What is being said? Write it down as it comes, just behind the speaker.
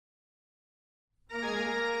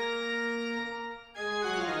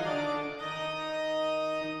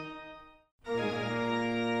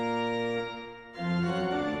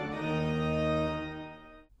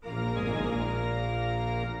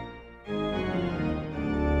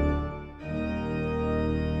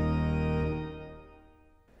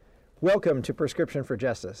Welcome to Prescription for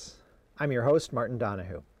Justice. I'm your host, Martin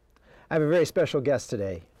Donahue. I have a very special guest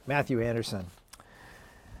today, Matthew Anderson.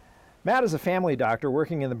 Matt is a family doctor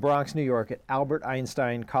working in the Bronx, New York at Albert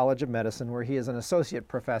Einstein College of Medicine, where he is an associate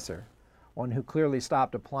professor, one who clearly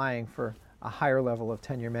stopped applying for a higher level of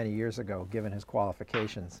tenure many years ago, given his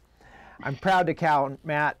qualifications. I'm proud to count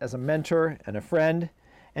Matt as a mentor and a friend,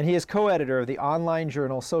 and he is co-editor of the online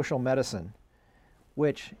journal Social Medicine,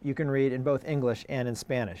 which you can read in both English and in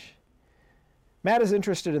Spanish. Matt is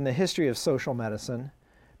interested in the history of social medicine,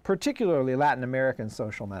 particularly Latin American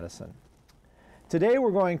social medicine. Today we're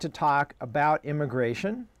going to talk about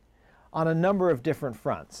immigration on a number of different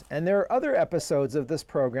fronts. And there are other episodes of this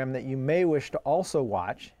program that you may wish to also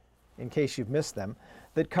watch, in case you've missed them,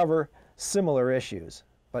 that cover similar issues,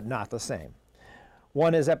 but not the same.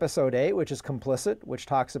 One is episode 8, which is Complicit, which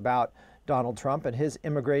talks about Donald Trump and his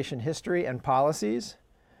immigration history and policies.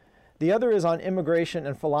 The other is on immigration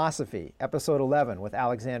and philosophy, episode 11 with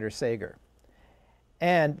Alexander Sager.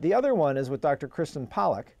 And the other one is with Dr. Kristen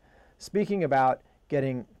Pollack, speaking about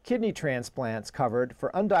getting kidney transplants covered for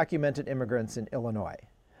undocumented immigrants in Illinois,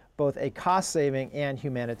 both a cost-saving and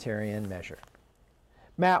humanitarian measure.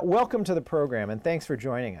 Matt, welcome to the program, and thanks for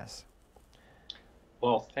joining us.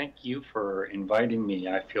 Well, thank you for inviting me.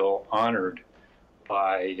 I feel honored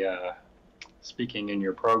by speaking in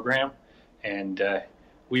your program, and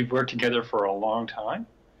we've worked together for a long time,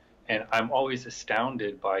 and I'm always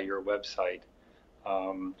astounded by your website.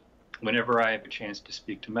 Whenever I have a chance to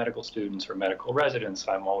speak to medical students or medical residents,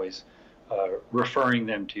 I'm always referring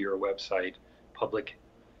them to your website, Public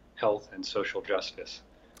Health and Social Justice,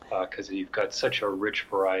 because you've got such a rich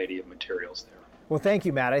variety of materials there. Well, thank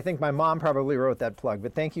you, Matt. I think my mom probably wrote that plug,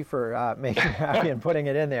 but thank you for making me happy and putting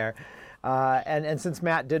it in there. And since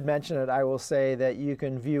Matt did mention it, I will say that you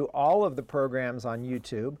can view all of the programs on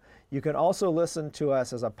YouTube. You can also listen to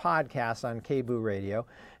us as a podcast on KBOO Radio,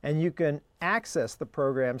 and you can access the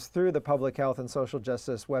programs through the Public Health and Social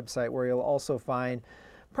Justice website, where you'll also find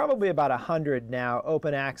probably about 100 now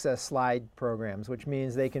open access slide programs, which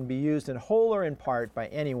means they can be used in whole or in part by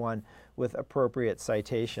anyone with appropriate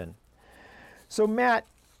citation. So Matt,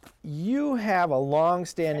 you have a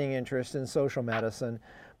long-standing interest in social medicine.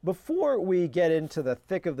 Before we get into the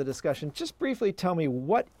thick of the discussion, just briefly tell me,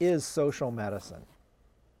 what is social medicine?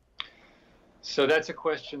 So that's a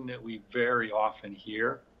question that we very often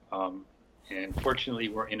hear. And fortunately,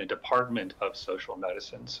 we're in a department of social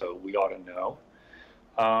medicine, so we ought to know.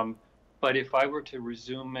 But if I were to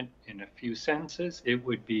resume it in a few sentences, it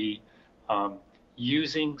would be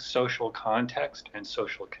using social context and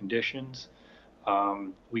social conditions.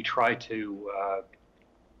 We try to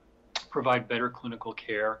provide better clinical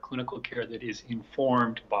care that is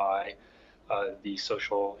informed by the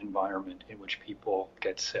social environment in which people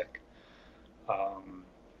get sick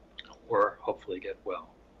or hopefully get well.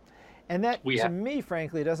 And that, to me,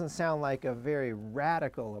 frankly, doesn't sound like a very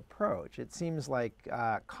radical approach. It seems like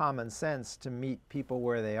common sense to meet people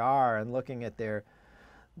where they are and looking at the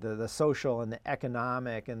social and the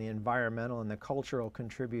economic and the environmental and the cultural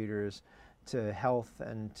contributors to health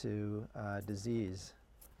and to disease.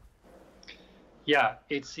 Yeah,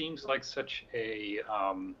 it seems like such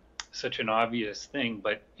an obvious thing,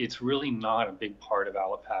 but it's really not a big part of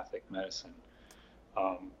allopathic medicine.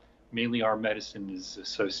 Mainly, our medicine is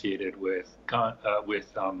associated with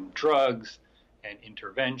drugs and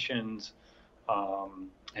interventions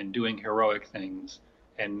and doing heroic things,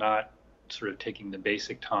 and not sort of taking the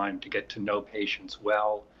basic time to get to know patients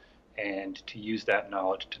well and to use that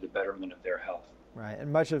knowledge to the betterment of their health. Right,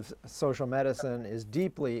 and much of social medicine is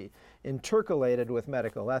deeply intercalated with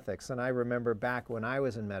medical ethics. And I remember back when I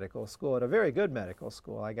was in medical school, at a very good medical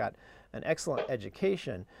school, I got an excellent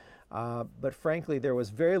education. But frankly, there was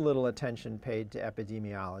very little attention paid to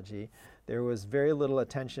epidemiology. There was very little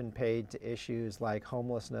attention paid to issues like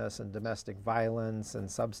homelessness and domestic violence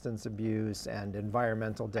and substance abuse and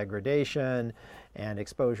environmental degradation and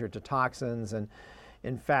exposure to toxins. And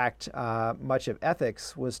in fact, much of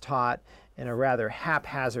ethics was taught in a rather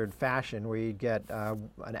haphazard fashion, where you'd get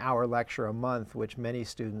an hour lecture a month, which many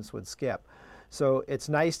students would skip. So it's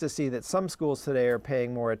nice to see that some schools today are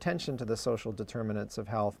paying more attention to the social determinants of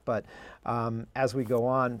health, but as we go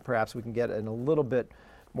on, perhaps we can get in a little bit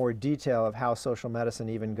more detail of how social medicine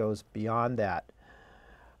even goes beyond that.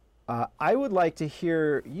 I would like to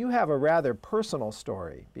hear, you have a rather personal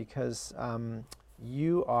story, because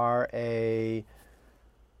you are a,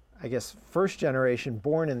 I guess, first generation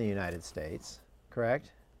born in the United States,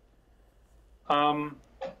 correct?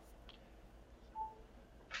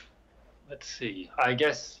 Let's see. I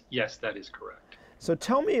guess, yes, that is correct. So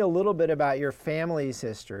tell me a little bit about your family's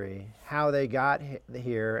history, how they got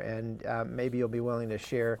here, and maybe you'll be willing to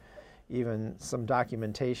share even some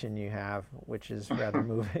documentation you have, which is rather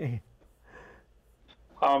moving.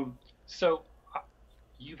 So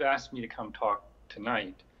you've asked me to come talk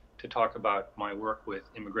tonight to talk about my work with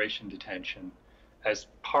immigration detention as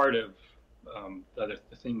part of the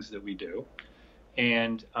things that we do.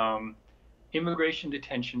 And immigration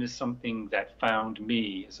detention is something that found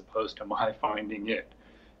me as opposed to my finding it.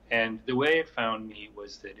 And the way it found me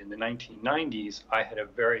was that in the 1990s, I had a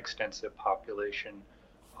very extensive population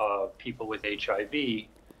of people with HIV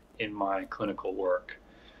in my clinical work.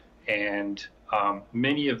 And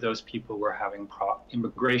many of those people were having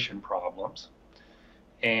immigration problems.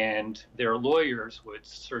 And their lawyers would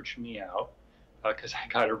search me out because I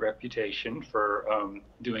got a reputation for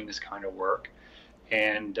doing this kind of work.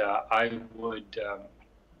 And I would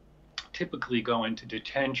typically go into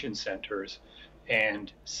detention centers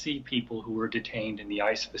and see people who were detained in the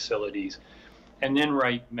ICE facilities and then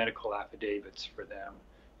write medical affidavits for them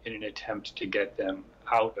in an attempt to get them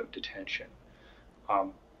out of detention.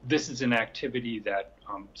 This is an activity that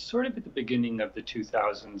sort of at the beginning of the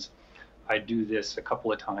 2000s, I do this a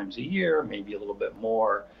couple of times a year, maybe a little bit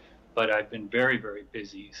more, but I've been very, very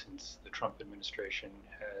busy since the Trump administration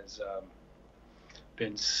has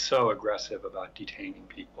been so aggressive about detaining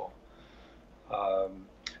people.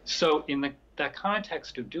 So in that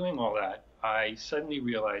context of doing all that, I suddenly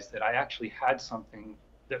realized that I actually had something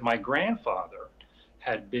that my grandfather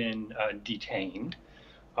had been detained.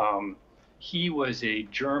 He was a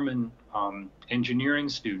German engineering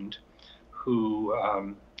student who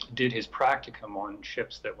did his practicum on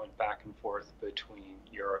ships that went back and forth between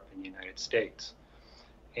Europe and the United States.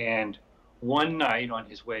 And one night on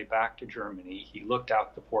his way back to Germany, he looked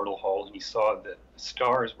out the portal and he saw that the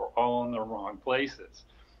stars were all in the wrong places,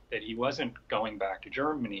 that he wasn't going back to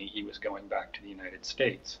Germany, he was going back to the United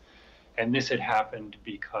States. And this had happened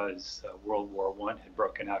because World War I had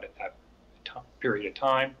broken out at that period of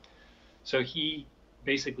time. So he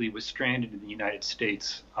basically was stranded in the United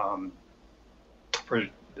States for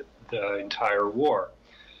the entire war.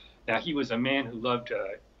 Now, he was a man who loved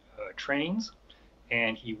trains,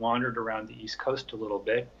 and he wandered around the East Coast a little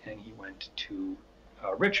bit, and he went to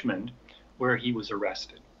Richmond, where he was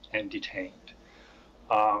arrested and detained.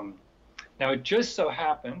 Now, it just so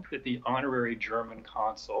happened that the honorary German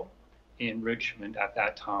consul in Richmond at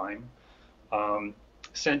that time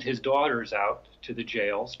sent his daughters out to the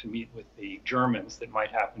jails to meet with the Germans that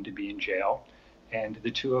might happen to be in jail, and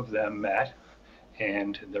the two of them met,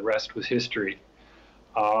 and the rest was history.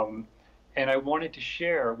 And I wanted to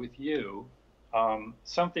share with you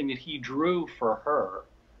something that he drew for her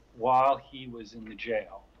while he was in the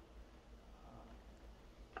jail.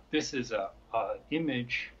 This is a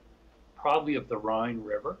image probably of the Rhine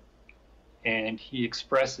River, and he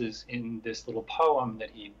expresses in this little poem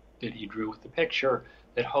that he drew with the picture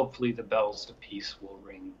that hopefully the bells of peace will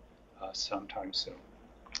ring sometime soon.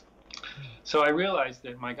 So I realized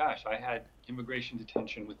that, my gosh, I had immigration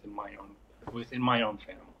detention within my own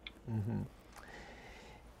family. Mm-hmm.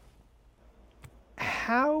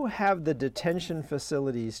 How have the detention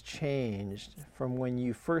facilities changed from when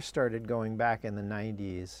you first started going back in the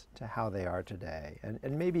 90s to how they are today? And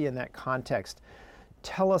maybe in that context,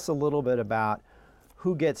 tell us a little bit about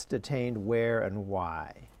who gets detained where and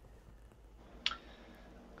why.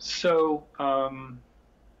 So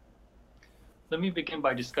let me begin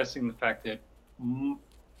by discussing the fact that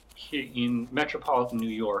in metropolitan New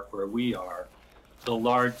York, where we are, the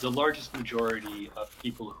largest majority of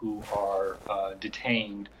people who are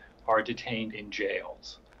detained in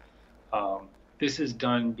jails. This is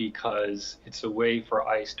done because it's a way for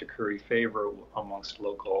ICE to curry favor amongst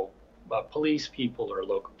local police people or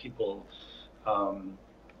local people,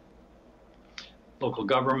 local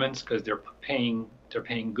governments, because they're paying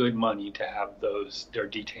good money to have their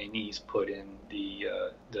detainees put in the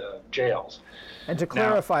jails. And to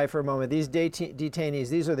clarify for a moment, these detainees,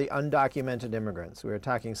 these are the undocumented immigrants. We are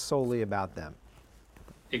talking solely about them.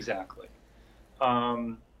 Exactly.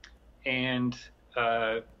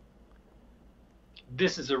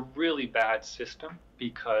 This is a really bad system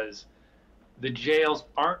because the jails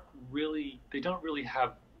they don't really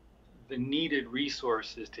have the needed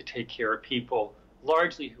resources to take care of people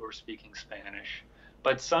largely who are speaking Spanish,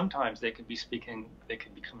 but sometimes they could be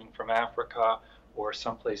coming from Africa or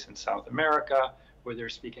someplace in South America where they're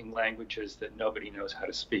speaking languages that nobody knows how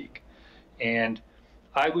to speak. And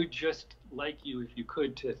I would just like you, if you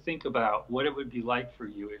could, to think about what it would be like for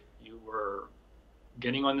you if you were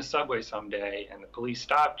getting on the subway someday and the police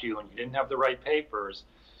stopped you and you didn't have the right papers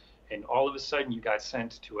and all of a sudden you got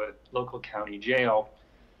sent to a local county jail,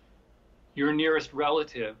 your nearest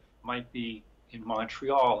relative might be in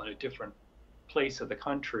Montreal, in a different place of the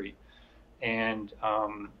country, and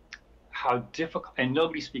how difficult, and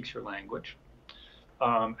nobody speaks your language,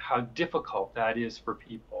 how difficult that is for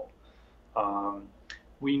people.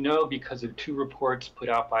 We know, because of 2 reports put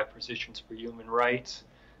out by Physicians for Human Rights,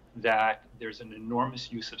 that there's an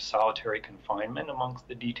enormous use of solitary confinement amongst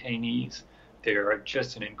the detainees. They are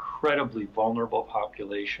just an incredibly vulnerable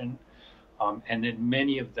population, and that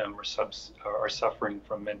many of them are suffering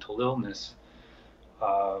from mental illness.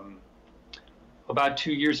 About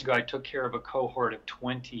 2 years ago, I took care of a cohort of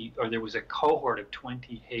 20, or there was a cohort of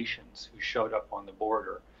 20 Haitians who showed up on the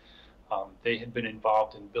border. They had been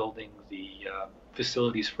involved in building the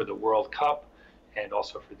facilities for the World Cup and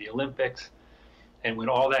also for the Olympics. And when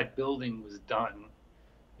all that building was done,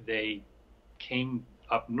 they came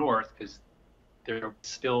up north because there was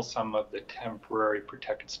still some of the temporary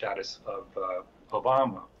protected status of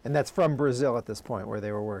Obama. And that's from Brazil at this point, where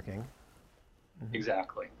they were working. Mm-hmm.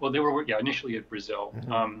 Exactly. Well, they were, initially at Brazil.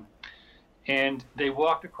 Mm-hmm. And they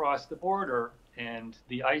walked across the border, and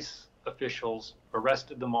the ICE officials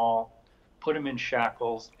arrested them all, put them in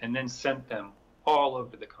shackles, and then sent them all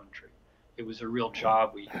over the country. It was a real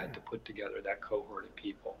job we had to put together, that cohort of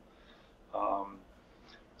people.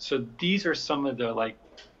 So these are some of the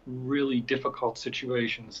really difficult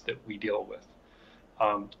situations that we deal with.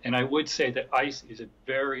 And I would say that ICE is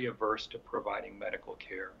very averse to providing medical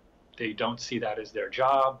care. They don't see that as their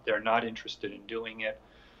job. They're not interested in doing it.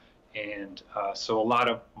 And so a lot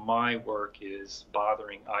of my work is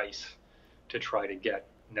bothering ICE to try to get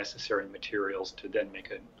necessary materials to then make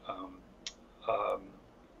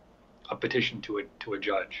a petition to a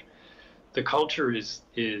judge. The culture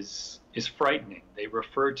is frightening. They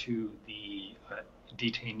refer to the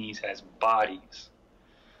detainees as bodies.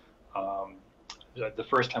 The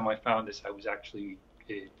first time I found this, I was actually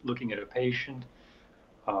looking at a patient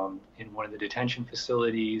in one of the detention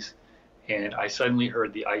facilities, and I suddenly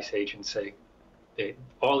heard the ICE agent say,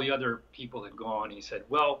 all the other people had gone. He said,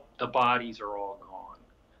 well, the bodies are all gone.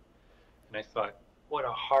 And I thought, what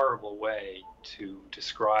a horrible way to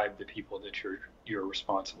describe the people that you're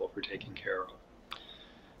responsible for taking care of.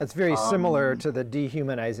 That's very similar to the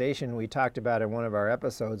dehumanization we talked about in one of our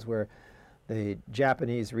episodes, where the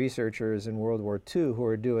Japanese researchers in World War II who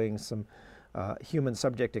were doing some human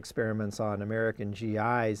subject experiments on American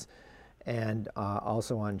GIs and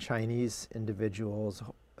also on Chinese individuals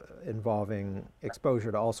involving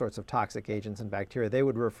exposure to all sorts of toxic agents and bacteria, they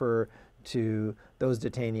would refer to those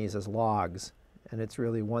detainees as logs. And it's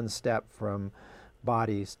really one step from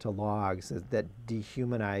bodies to logs, that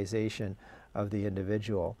dehumanization of the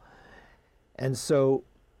individual. And so,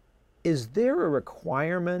 is there a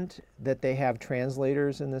requirement that they have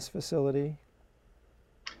translators in this facility?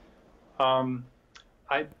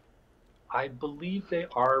 I believe they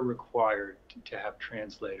are required to have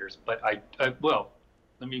translators, but well,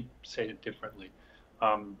 let me say it differently.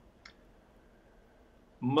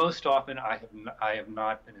 Most often, I have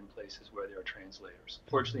not been in places where there are translators.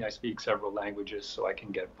 Fortunately, I speak several languages, so I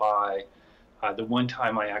can get by. The one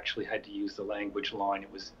time I actually had to use the language line,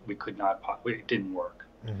 it didn't work.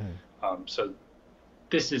 Mm-hmm. So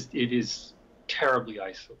it is terribly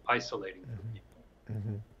isolating for people.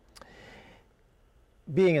 Mm-hmm.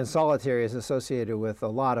 Being in solitary is associated with a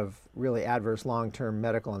lot of really adverse long-term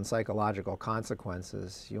medical and psychological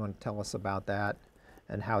consequences. You want to tell us about that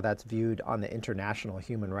and how that's viewed on the international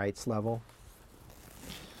human rights level?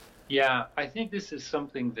 Yeah, I think this is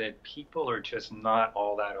something that people are just not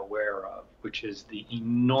all that aware of, which is the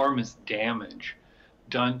enormous damage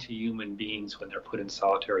done to human beings when they're put in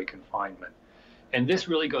solitary confinement. And this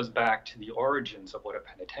really goes back to the origins of what a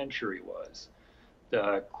penitentiary was.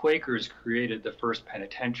 The Quakers created the first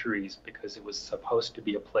penitentiaries because it was supposed to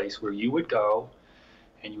be a place where you would go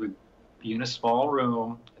and you would be in a small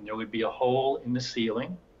room, and there would be a hole in the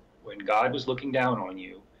ceiling when God was looking down on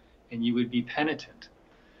you, and you would be penitent.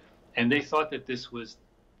 And they thought that this was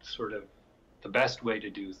sort of the best way to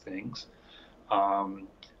do things.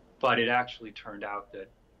 But it actually turned out that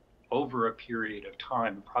over a period of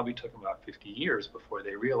time, it probably took about 50 years before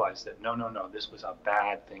they realized that no, this was a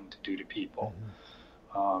bad thing to do to people.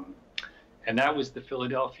 Mm-hmm. And that was the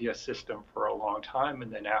Philadelphia system for a long time.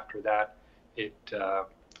 And then after that,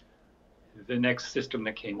 the next system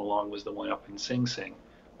that came along was the one up in Sing Sing,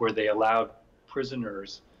 where they allowed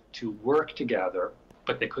prisoners to work together,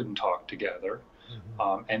 but they couldn't talk together,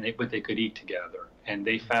 mm-hmm. But they could eat together. And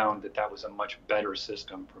they found that was a much better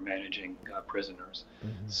system for managing prisoners.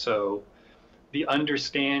 Mm-hmm. So the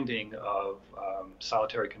understanding of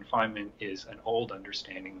solitary confinement is an old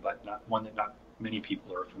understanding, but not one that not many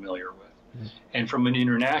people are familiar with. Mm-hmm. And from an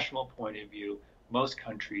international point of view, most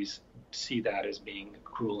countries see that as being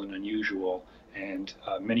cruel and unusual, and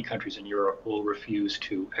many countries in Europe will refuse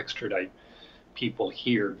to extradite people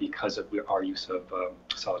here because of our use of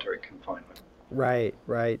solitary confinement. Right,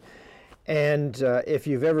 right. And if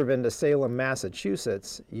you've ever been to Salem,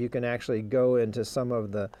 Massachusetts, you can actually go into some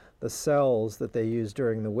of the cells that they used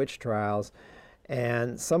during the witch trials,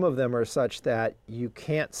 and some of them are such that you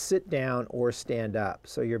can't sit down or stand up.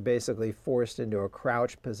 So you're basically forced into a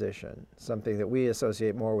crouch position, something that we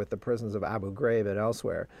associate more with the prisons of Abu Ghraib and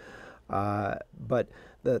elsewhere. But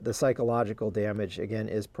the psychological damage, again,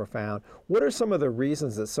 is profound. What are some of the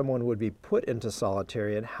reasons that someone would be put into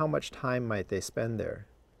solitary, and how much time might they spend there?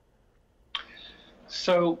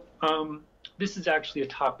 So this is actually a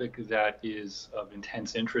topic that is of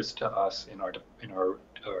intense interest to us in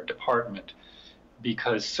our department,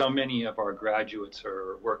 because so many of our graduates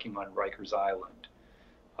are working on Rikers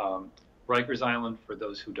Island. Rikers Island, for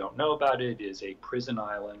those who don't know about it, is a prison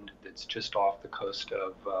island that's just off the coast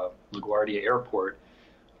of LaGuardia Airport,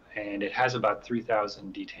 and it has about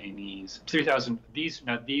 3,000 detainees. 3,000. These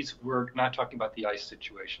we're not talking about the ICE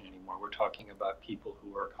situation anymore. We're talking about people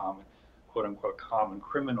who are common, quote unquote, common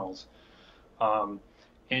criminals.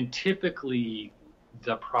 And typically,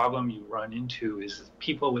 the problem you run into is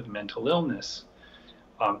people with mental illness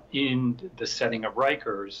in the setting of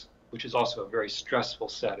Rikers, which is also a very stressful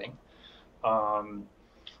setting.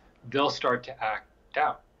 They'll start to act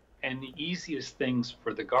out. And the easiest things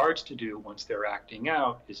for the guards to do once they're acting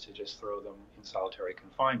out is to just throw them in solitary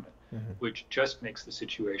confinement, mm-hmm. which just makes the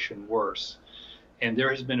situation worse. And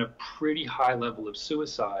there has been a pretty high level of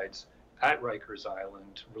suicides at Rikers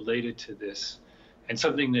Island related to this, and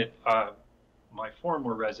something that my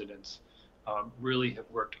former residents really have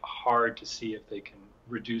worked hard to see if they can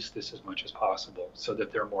reduce this as much as possible so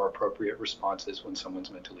that there are more appropriate responses when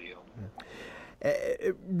someone's mentally ill.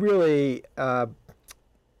 It really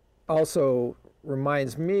also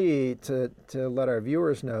reminds me to let our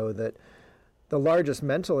viewers know that the largest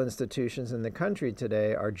mental institutions in the country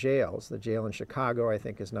today are jails. The jail in Chicago, I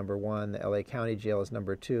think, is number one. The LA County Jail is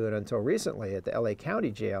number two. And until recently, at the LA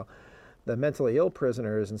County Jail, the mentally ill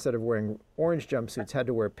prisoners, instead of wearing orange jumpsuits, had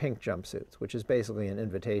to wear pink jumpsuits, which is basically an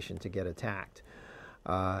invitation to get attacked.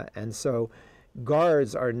 And so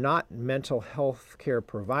guards are not mental health care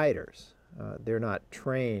providers. They're not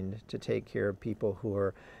trained to take care of people who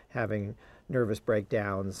are having nervous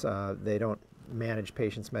breakdowns. They don't manage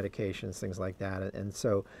patients' medications, things like that. And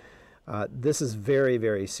so this is very,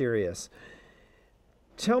 very serious.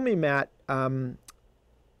 Tell me, Matt,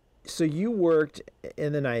 so you worked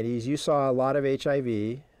in the 90s. You saw a lot of HIV.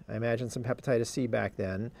 I imagine some hepatitis C back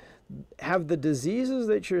then. Have the diseases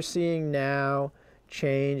that you're seeing now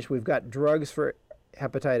changed? We've got drugs for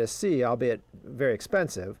hepatitis C, albeit very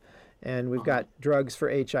expensive, and we've got drugs for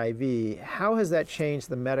HIV. How has that changed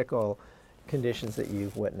the medical conditions that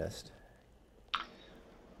you've witnessed?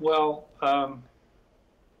 Well, I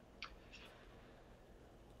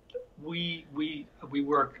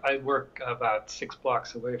work about 6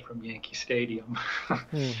 blocks away from Yankee Stadium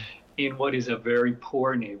in what is a very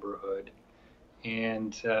poor neighborhood.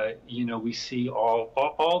 And, we see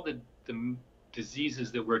all the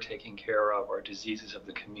diseases that we're taking care of are diseases of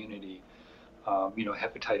the community.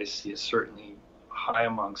 Hepatitis C is certainly high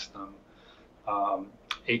amongst them.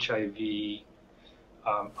 HIV,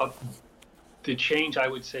 the change I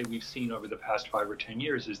would say we've seen over the past 5 or 10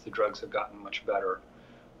 years is the drugs have gotten much better.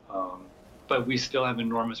 But we still have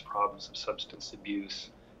enormous problems of substance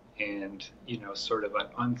abuse and, sort of an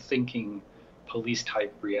unthinking police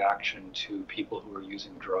type reaction to people who are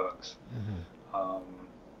using drugs. Mm-hmm.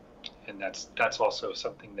 And that's also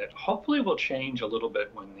something that hopefully will change a little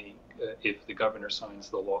bit when if the governor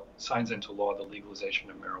signs into law the legalization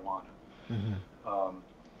of marijuana. Mm-hmm.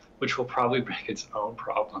 Which will probably bring its own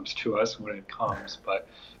problems to us when it comes, but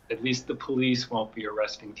at least the police won't be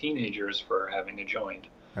arresting teenagers for having a joint.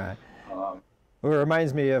 Right. Well, it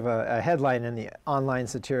reminds me of a headline in the online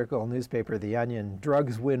satirical newspaper, The Onion: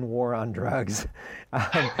 "Drugs win war on drugs."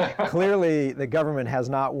 Clearly, the government has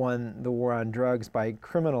not won the war on drugs by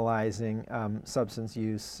criminalizing substance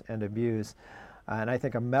use and abuse. And I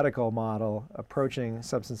think a medical model approaching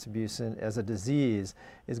substance abuse as a disease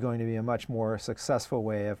is going to be a much more successful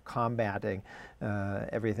way of combating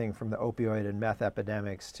everything from the opioid and meth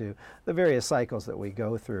epidemics to the various cycles that we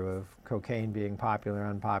go through of cocaine being popular,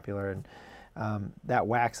 unpopular, and that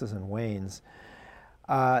waxes and wanes.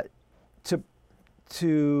 To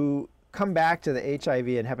come back to the HIV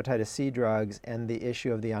and hepatitis C drugs and the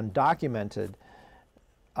issue of the undocumented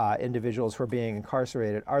individuals who are being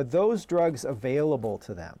incarcerated. Are those drugs available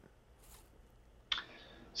to them?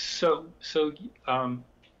 So,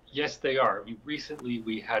 yes, they are. Recently,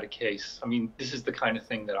 we had a case. I mean, this is the kind of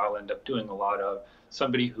thing that I'll end up doing a lot of.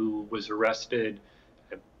 Somebody who was arrested,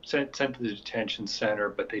 sent to the detention center,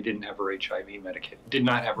 but they didn't have her HIV medication. Did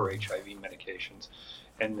not have her HIV medications,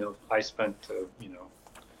 and I spent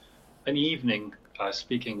an evening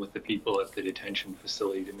speaking with the people at the detention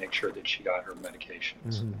facility to make sure that she got her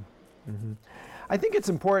medications. Mm-hmm. Mm-hmm. I think it's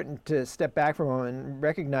important to step back for a moment and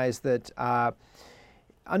recognize that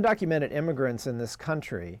undocumented immigrants in this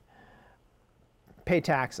country pay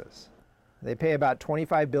taxes. They pay about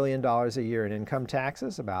 $25 billion a year in income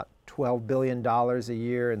taxes, about $12 billion a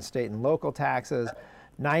year in state and local taxes,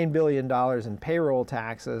 $9 billion in payroll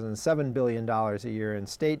taxes, and $7 billion a year in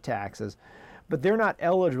state taxes. But they're not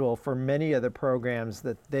eligible for many of the programs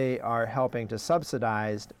that they are helping to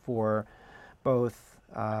subsidize for both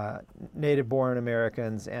native-born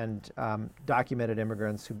Americans and documented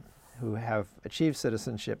immigrants who have achieved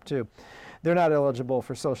citizenship too. They're not eligible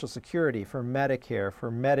for Social Security, for Medicare, for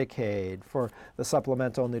Medicaid, for the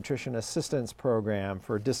Supplemental Nutrition Assistance Program,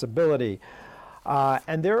 for disability.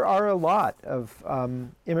 And there are a lot of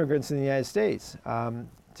immigrants in the United States.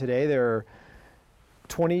 Today there are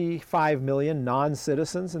 25 million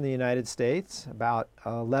non-citizens in the United States. About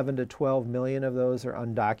 11 to 12 million of those are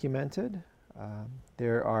undocumented.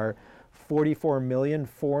 There are 44 million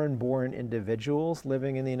foreign-born individuals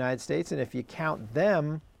living in the United States, and if you count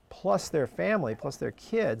them plus their family, plus their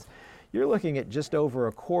kids, you're looking at just over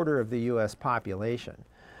a quarter of the U.S. population.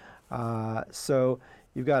 So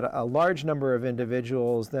you've got a large number of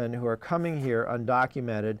individuals then who are coming here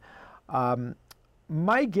undocumented.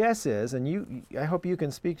 My guess is, and I hope you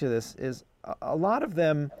can speak to this, is a lot of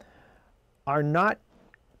them are not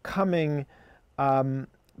coming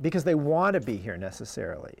because they want to be here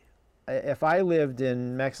necessarily. If I lived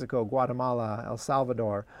in Mexico, Guatemala, El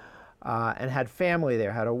Salvador, and had family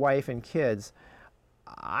there, had a wife and kids,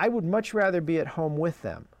 I would much rather be at home with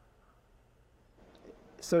them.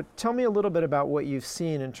 So tell me a little bit about what you've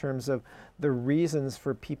seen in terms of the reasons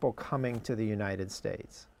for people coming to the United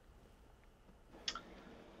States.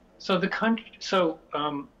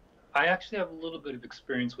 I actually have a little bit of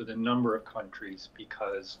experience with a number of countries,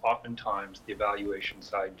 because oftentimes the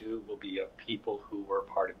evaluations I do will be of people who were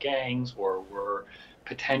part of gangs or were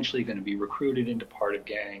potentially going to be recruited into part of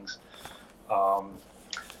gangs.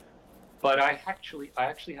 But I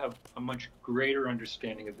actually have a much greater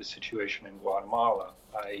understanding of the situation in Guatemala.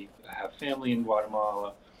 I have family in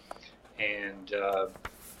Guatemala and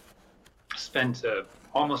spent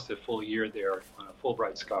almost a full year there on a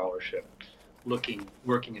Fulbright scholarship,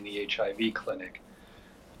 working in the HIV clinic.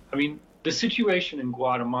 I mean, the situation in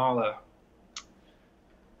Guatemala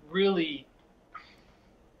really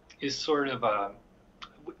is sort of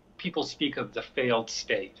people speak of the failed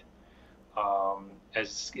state,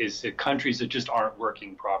 as countries that just aren't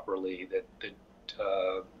working properly,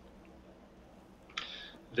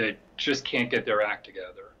 that just can't get their act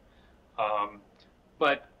together.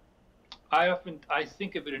 But I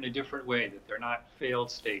think of it in a different way, that they're not failed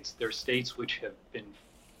states. They're states which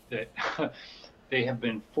they have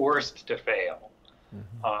been forced to fail.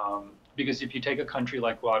 Mm-hmm. Because if you take a country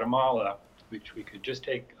like Guatemala, which we could just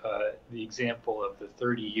take the example of the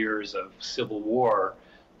 30 years of civil war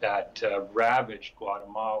that ravaged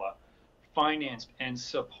Guatemala, financed and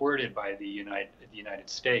supported by the United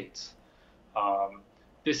States.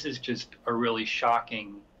 This is just a really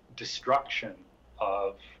shocking destruction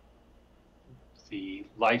of the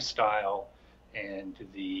lifestyle and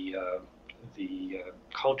the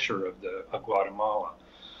culture of Guatemala.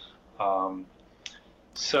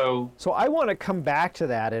 So I want to come back to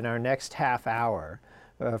that in our next half hour.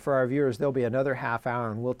 For our viewers, there'll be another half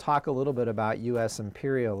hour, and we'll talk a little bit about U.S.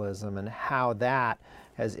 imperialism and how that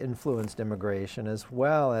has influenced immigration, as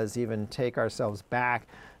well as even take ourselves back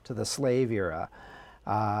to the slave era.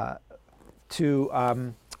 I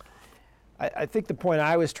think the point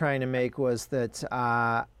I was trying to make was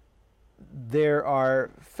that there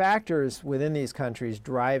are factors within these countries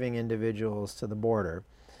driving individuals to the border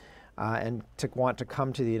and to want to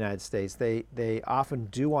come to the United States. They often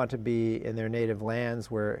do want to be in their native lands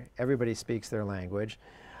where everybody speaks their language,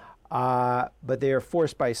 but they are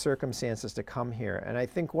forced by circumstances to come here. And I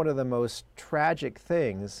think one of the most tragic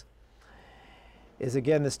things is,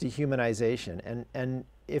 again, this dehumanization. And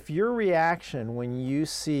if your reaction when you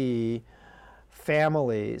see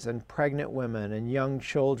families and pregnant women and young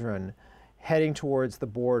children heading towards the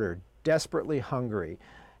border, desperately hungry,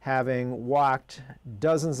 having walked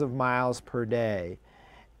dozens of miles per day,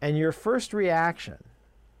 and your first reaction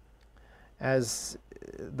as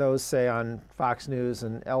those say on Fox News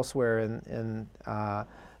and elsewhere in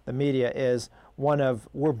the media, is one of,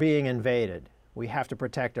 we're being invaded. We have to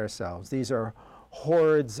protect ourselves. These are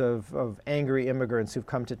hordes of angry immigrants who've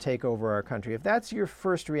come to take over our country. If that's your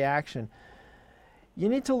first reaction, you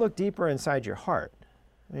need to look deeper inside your heart.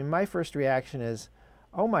 I mean, my first reaction is,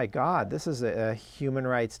 oh my God, this is a human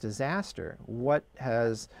rights disaster. What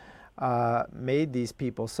has made these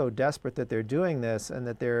people so desperate that they're doing this, and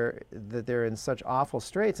that they're in such awful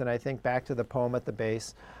straits? And I think back to the poem at the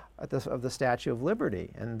base of the Statue of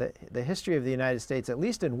Liberty, and the history of the United States, at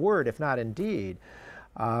least in word, if not in deed,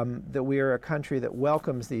 that we are a country that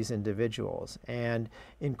welcomes these individuals and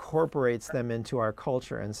incorporates them into our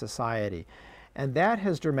culture and society. And that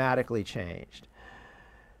has dramatically changed.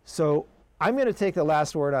 So I'm going to take the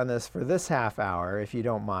last word on this for this half hour, if you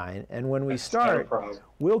don't mind. And when we start,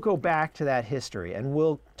 we'll go back to that history, and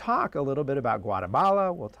we'll talk a little bit about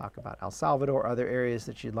Guatemala. We'll talk about El Salvador, other areas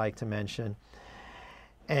that you'd like to mention,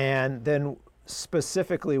 and then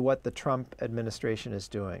specifically what the Trump administration is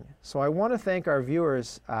doing. So I want to thank our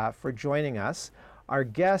viewers for joining us. Our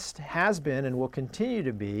guest has been and will continue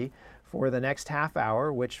to be for the next half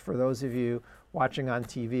hour, which for those of you watching on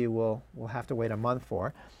TV we'll have to wait a month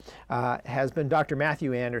for, has been Dr.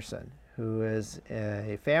 Matthew Anderson, who is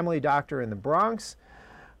a family doctor in the Bronx,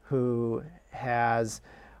 who has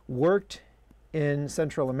worked in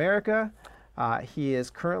Central America. He is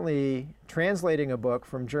currently translating a book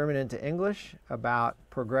from German into English about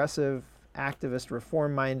progressive, activist,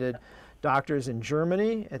 reform-minded doctors in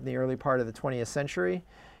Germany in the early part of the 20th century.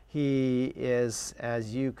 He is,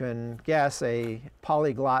 as you can guess, a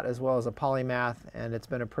polyglot as well as a polymath, and it's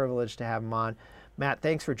been a privilege to have him on. Matt,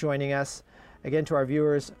 thanks for joining us. Again, to our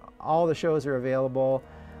viewers, all the shows are available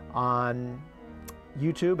on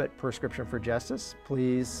YouTube at Prescription for Justice.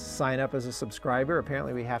 Please sign up as a subscriber.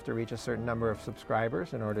 Apparently we have to reach a certain number of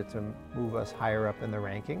subscribers in order to move us higher up in the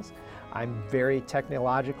rankings. I'm very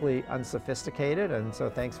technologically unsophisticated, and so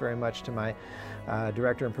thanks very much to my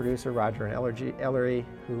director and producer, Roger and Ellery,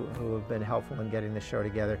 who have been helpful in getting this show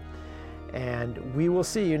together. And we will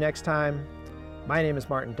see you next time. My name is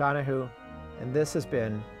Martin Donohue, and this has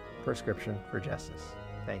been Prescription for Justice.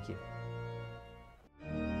 Thank you.